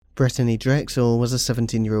Brittany Drexel was a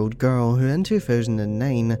 17-year-old girl who in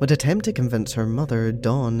 2009 would attempt to convince her mother,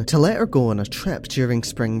 Dawn, to let her go on a trip during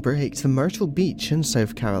spring break to Myrtle Beach in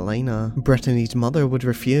South Carolina. Brittany's mother would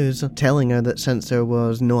refuse, telling her that since there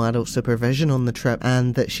was no adult supervision on the trip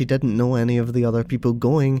and that she didn't know any of the other people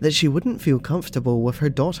going, that she wouldn't feel comfortable with her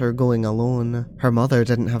daughter going alone. Her mother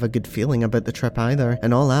didn't have a good feeling about the trip either,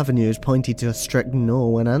 and all avenues pointed to a strict no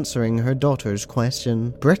when answering her daughter's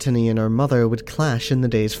question. Brittany and her mother would clash in the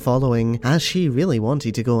days following, as she really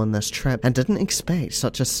wanted to go on this trip and didn't expect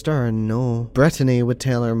such a stern no. Brittany would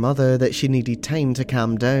tell her mother that she needed time to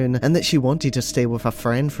calm down and that she wanted to stay with a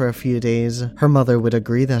friend for a few days. Her mother would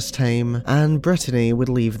agree this time, and Brittany would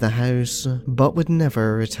leave the house, but would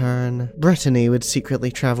never return. Brittany would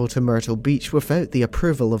secretly travel to Myrtle Beach without the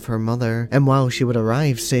approval of her mother, and while she would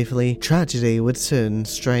arrive safely, tragedy would soon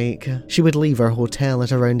strike. She would leave her hotel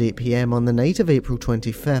at around 8 PM on the night of April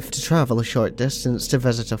 25th to travel a short distance to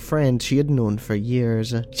visit a friend she had known for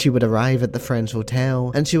years. She would arrive at the friend's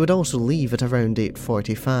hotel, and she would also leave at around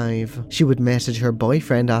 8:45. She would message her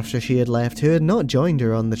boyfriend after she had left, who had not joined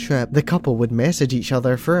her on the trip. The couple would message each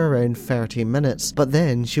other for around 30 minutes, but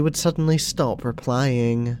then she would suddenly stop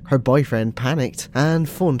replying. Her boyfriend panicked and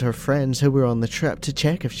phoned her friends who were on the trip to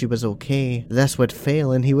check if she was okay. This would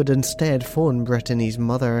fail, and he would instead phone Brittany's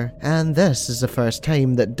mother, and this is the first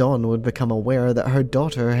time that Dawn would become aware that her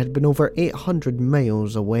daughter had been over 800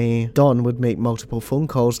 miles away. Dawn would make multiple phone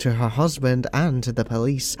calls to her husband and to the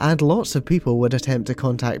police, and lots of people would attempt to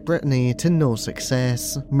contact Brittany to no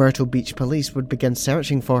success. Myrtle Beach police would begin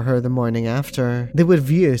searching for her the morning after. They would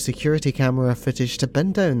view security camera footage to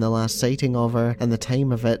pin down the last sighting of her and the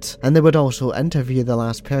time of it, and they would also interview the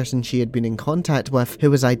last person she had been in contact with,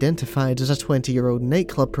 who was identified as a 20-year-old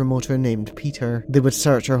nightclub promoter named Peter. They would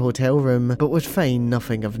search her hotel room, but would find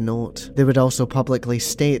nothing of note. They would also publicly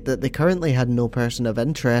state that they currently had no person of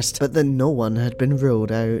interest, but that no one had been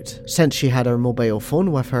ruled out. Since she had her mobile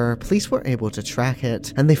phone with her, police were able to track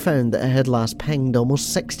it, and they found that it had last pinged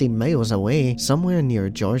almost 60 miles away, somewhere near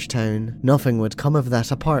Georgetown. Nothing would come of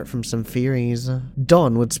that apart from some theories.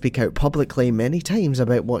 Dawn would speak out publicly many times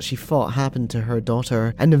about what she thought happened to her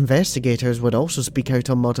daughter, and investigators would also speak out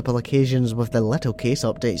on multiple occasions with the little case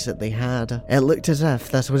updates that they had. It looked as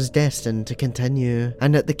if this was destined to continue,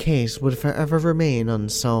 and that the case would forever remain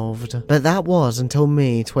unsolved. But that was until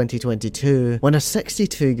May 2022, when a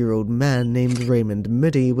 62-year-old man named Raymond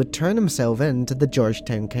Moody would turn himself in to the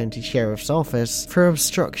Georgetown County Sheriff's Office for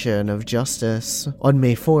obstruction of justice. On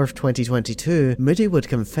May 4th, 2022, Moody would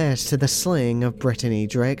confess to the slaying of Brittany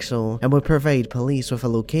Drexel and would provide police with a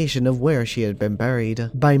location of where she had been buried.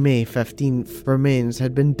 By May 15th, remains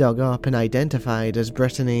had been dug up and identified as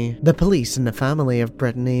Brittany. The police and the family of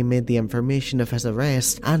Brittany made the information of his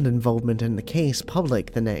arrest and involvement in the case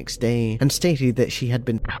public the next day, and stated that she had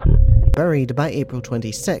been buried by April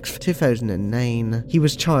 26, 2009. He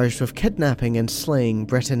was charged with kidnapping and slaying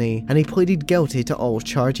Brittany, and he pleaded guilty to all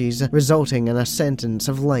charges, resulting in a sentence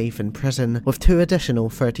of life in prison, with 2 additional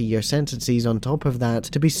 30-year sentences on top of that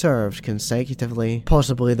to be served consecutively.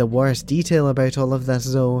 Possibly the worst detail about all of this,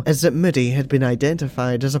 though, is that Moody had been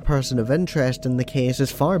identified as a person of interest in the case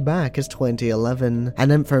as far back as 2011,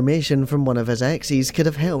 and information from one of his exes could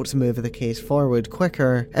have helped move the case forward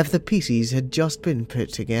quicker if the pieces had just been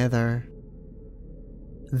put together.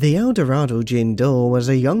 The El Dorado Jane Doe was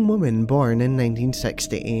a young woman born in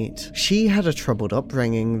 1968. She had a troubled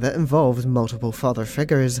upbringing that involved multiple father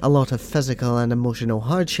figures, a lot of physical and emotional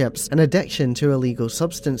hardships, an addiction to illegal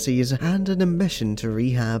substances, and an admission to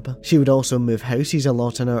rehab. She would also move houses a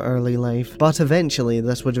lot in her early life, but eventually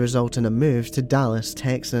this would result in a move to Dallas,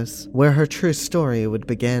 Texas, where her true story would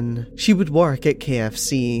begin. She would work at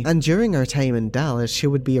KFC, and during her time in Dallas, she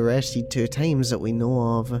would be arrested 2 times that we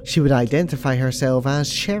know of. She would identify herself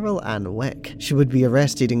as Cheryl Ann Wick. She would be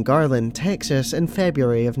arrested in Garland, Texas in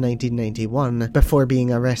February of 1991, before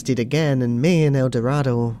being arrested again in May in El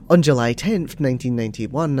Dorado. On July 10th,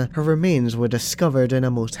 1991, her remains were discovered in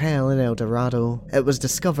a motel in El Dorado. It was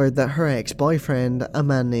discovered that her ex-boyfriend, a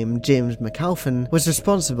man named James McAlphin, was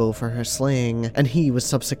responsible for her slaying, and he was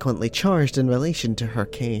subsequently charged in relation to her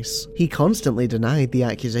case. He constantly denied the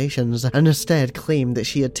accusations, and instead claimed that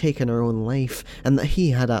she had taken her own life, and that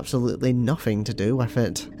he had absolutely nothing to do with it.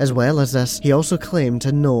 it. As well as this, he also claimed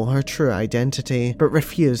to know her true identity, but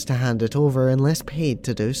refused to hand it over unless paid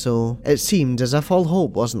to do so. It seemed as if all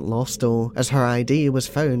hope wasn't lost though, as her ID was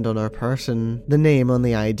found on her person. The name on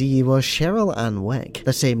the ID was Cheryl Ann Wick,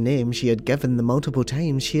 the same name she had given the multiple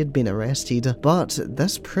times she had been arrested, but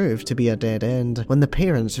this proved to be a dead end when the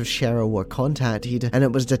parents of Cheryl were contacted, and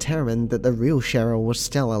it was determined that the real Cheryl was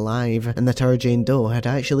still alive and that our Jane Doe had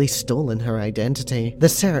actually stolen her identity. The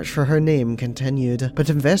search for her name continued, but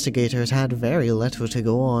investigators had very little to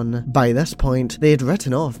go on. By this point, they had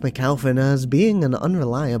written off McAlpin as being an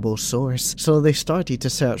unreliable source, so they started to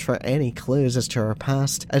search for any clues as to her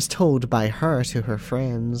past, as told by her to her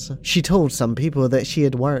friends. She told some people that she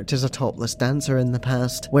had worked as a topless dancer in the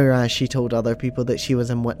past, whereas she told other people that she was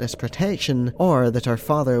in witness protection, or that her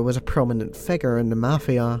father was a prominent figure in the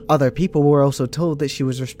mafia. Other people were also told that she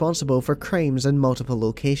was responsible for crimes in multiple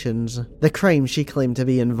locations. The crimes she claimed to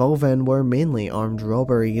be involved in were mainly armed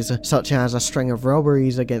robberies, such as a string of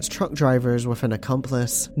robberies against truck drivers with an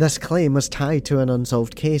accomplice. This claim was tied to an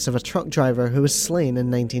unsolved case of a truck driver who was slain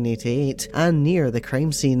in 1988, and near the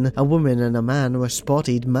crime scene, a woman and a man were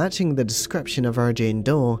spotted matching the description of our Jane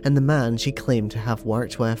Doe and the man she claimed to have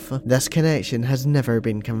worked with. This connection has never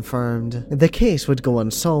been confirmed. The case would go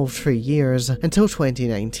unsolved for years, until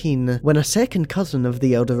 2019, when a second cousin of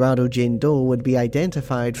the El Dorado Jane Doe would be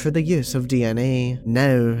identified for the use of DNA.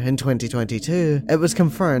 Now, in 2022, it was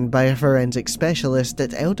confirmed by a forensic specialist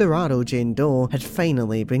that El Dorado Jane Doe had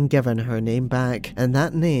finally been given her name back, and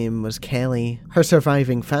that name was Kelly. Her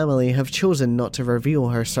surviving family have chosen not to reveal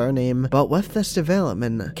her surname, but with this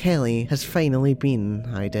development, Kelly has finally been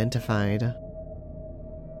identified.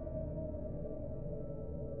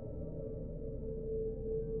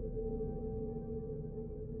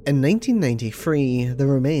 In 1993, the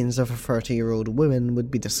remains of a 30-year-old woman would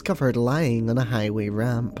be discovered lying on a highway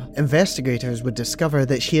ramp. Investigators would discover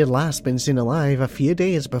that she had last been seen alive a few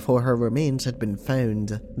days before her remains had been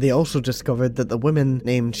found. They also discovered that the woman,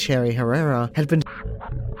 named Sherry Herrera, had been...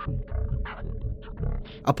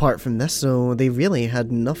 Apart from this though, they really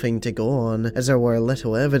had nothing to go on, as there were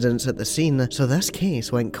little evidence at the scene, so this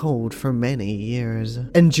case went cold for many years.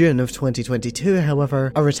 In June of 2022,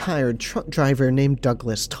 however, a retired truck driver named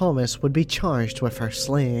Douglas Thomas would be charged with her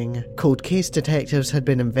slaying. Cold case detectives had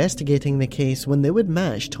been investigating the case when they would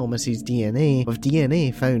match Thomas's DNA with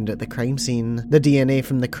DNA found at the crime scene. The DNA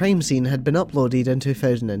from the crime scene had been uploaded in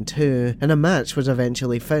 2002, and a match was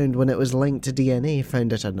eventually found when it was linked to DNA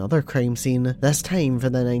found at another crime scene, this time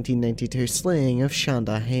for the 1992 slaying of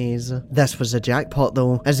Shanda Hayes. This was a jackpot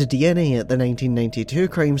though, as the DNA at the 1992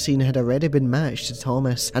 crime scene had already been matched to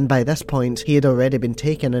Thomas, and by this point, he had already been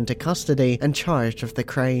taken into custody and charged with the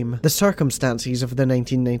crime. The circumstances of the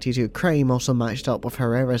 1992 crime also matched up with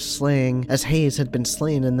Herrera's slaying, as Hayes had been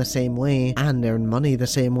slain in the same way, and earned money the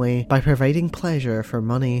same way, by providing pleasure for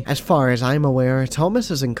money. As far as I'm aware,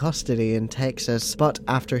 Thomas is in custody in Texas, but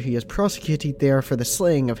after he is prosecuted there for the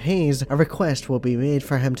slaying of Hayes, a request will be made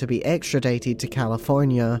for him to be extradited to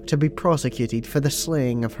California to be prosecuted for the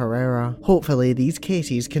slaying of Herrera. Hopefully these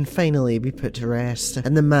cases can finally be put to rest,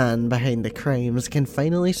 and the man behind the crimes can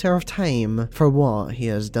finally serve time for what he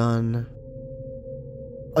has done.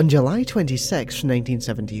 On July 26,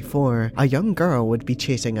 1974, a young girl would be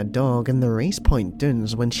chasing a dog in the Race Point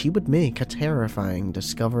Dunes when she would make a terrifying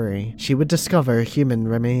discovery. She would discover human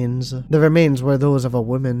remains. The remains were those of a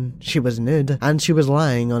woman. She was nude, and she was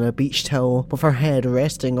lying on a beach towel, with her head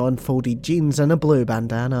resting on folded jeans and a blue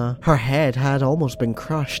bandana. Her head had almost been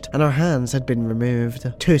crushed, and her hands had been removed.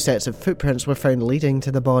 2 sets of footprints were found leading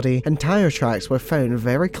to the body, and tire tracks were found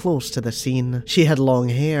very close to the scene. She had long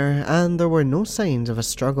hair, and there were no signs of a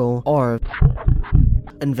struggle or...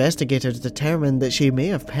 Investigators determined that she may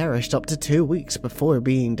have perished up to 2 weeks before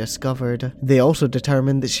being discovered. They also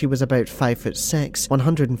determined that she was about 5'6",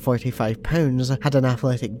 145 pounds, had an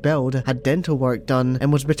athletic build, had dental work done,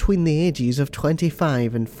 and was between the ages of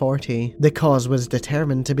 25 and 40. The cause was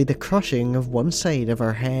determined to be the crushing of one side of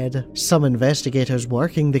her head. Some investigators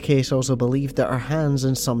working the case also believed that her hands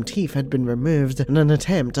and some teeth had been removed in an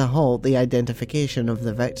attempt to halt the identification of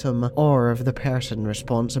the victim or of the person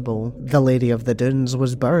responsible. The Lady of the Dunes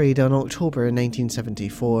was buried in October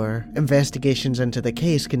 1974. Investigations into the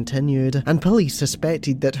case continued, and police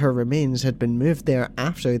suspected that her remains had been moved there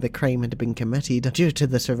after the crime had been committed due to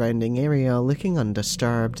the surrounding area looking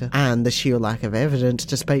undisturbed, and the sheer lack of evidence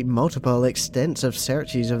despite multiple extensive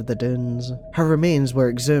searches of the dunes. Her remains were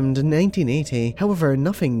exhumed in 1980, however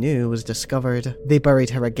nothing new was discovered. They buried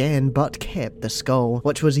her again but kept the skull,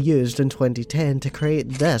 which was used in 2010 to create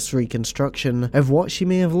this reconstruction of what she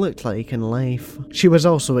may have looked like in life. She was was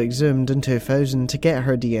also exhumed in 2000 to get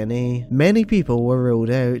her DNA. Many people were ruled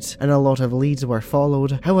out, and a lot of leads were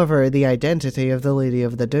followed. However, the identity of the Lady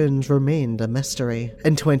of the Dunes remained a mystery.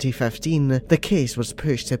 In 2015, the case was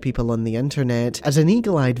pushed to people on the internet as an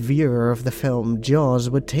eagle-eyed viewer of the film Jaws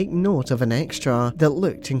would take note of an extra that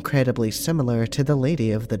looked incredibly similar to the Lady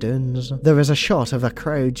of the Dunes. There was a shot of a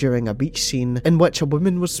crowd during a beach scene in which a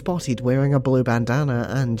woman was spotted wearing a blue bandana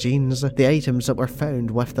and jeans, the items that were found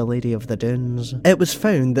with the Lady of the Dunes. It was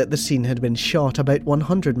found that the scene had been shot about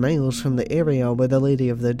 100 miles from the area where the Lady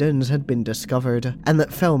of the Dunes had been discovered, and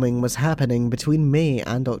that filming was happening between May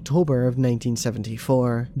and October of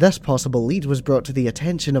 1974. This possible lead was brought to the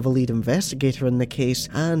attention of a lead investigator in the case,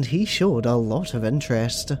 and he showed a lot of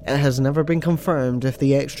interest. It has never been confirmed if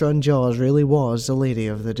the extra on Jaws really was the Lady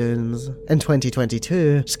of the Dunes. In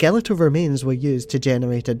 2022, skeletal remains were used to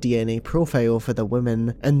generate a DNA profile for the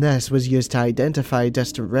woman, and this was used to identify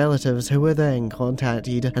distant relatives who were then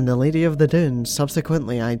contacted, and the Lady of the Dunes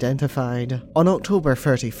subsequently identified. On October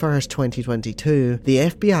 31st, 2022, the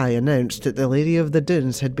FBI announced that the Lady of the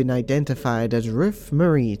Dunes had been identified as Ruth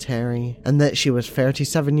Marie Terry, and that she was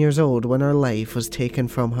 37 years old when her life was taken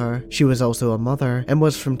from her. She was also a mother, and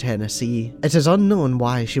was from Tennessee. It is unknown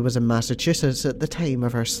why she was in Massachusetts at the time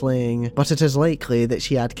of her slaying, but it is likely that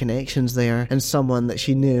she had connections there, and someone that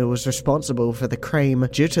she knew was responsible for the crime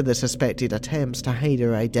due to the suspected attempts to hide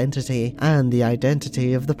her identity, and the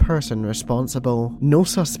identity of the person responsible. No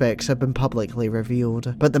suspects have been publicly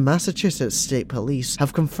revealed, but the Massachusetts State Police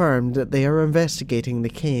have confirmed that they are investigating the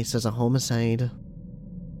case as a homicide.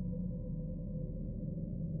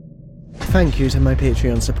 Thank you to my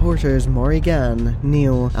Patreon supporters Maury Gann,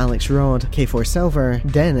 Neil, Alex Rod, K4 Silver,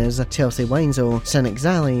 Dennis, Chelsea Weinzel, Cynic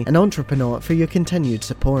Zally, and Entrepreneur for your continued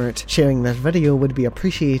support. Sharing this video would be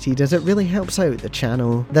appreciated as it really helps out the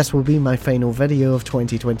channel. This will be my final video of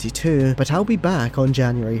 2022, but I'll be back on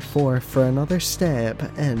January 4th for another step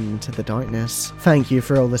into the darkness. Thank you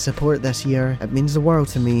for all the support this year, it means the world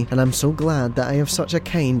to me, and I'm so glad that I have such a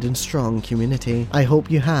kind and strong community. I hope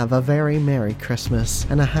you have a very Merry Christmas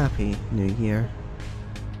and a Happy New Year.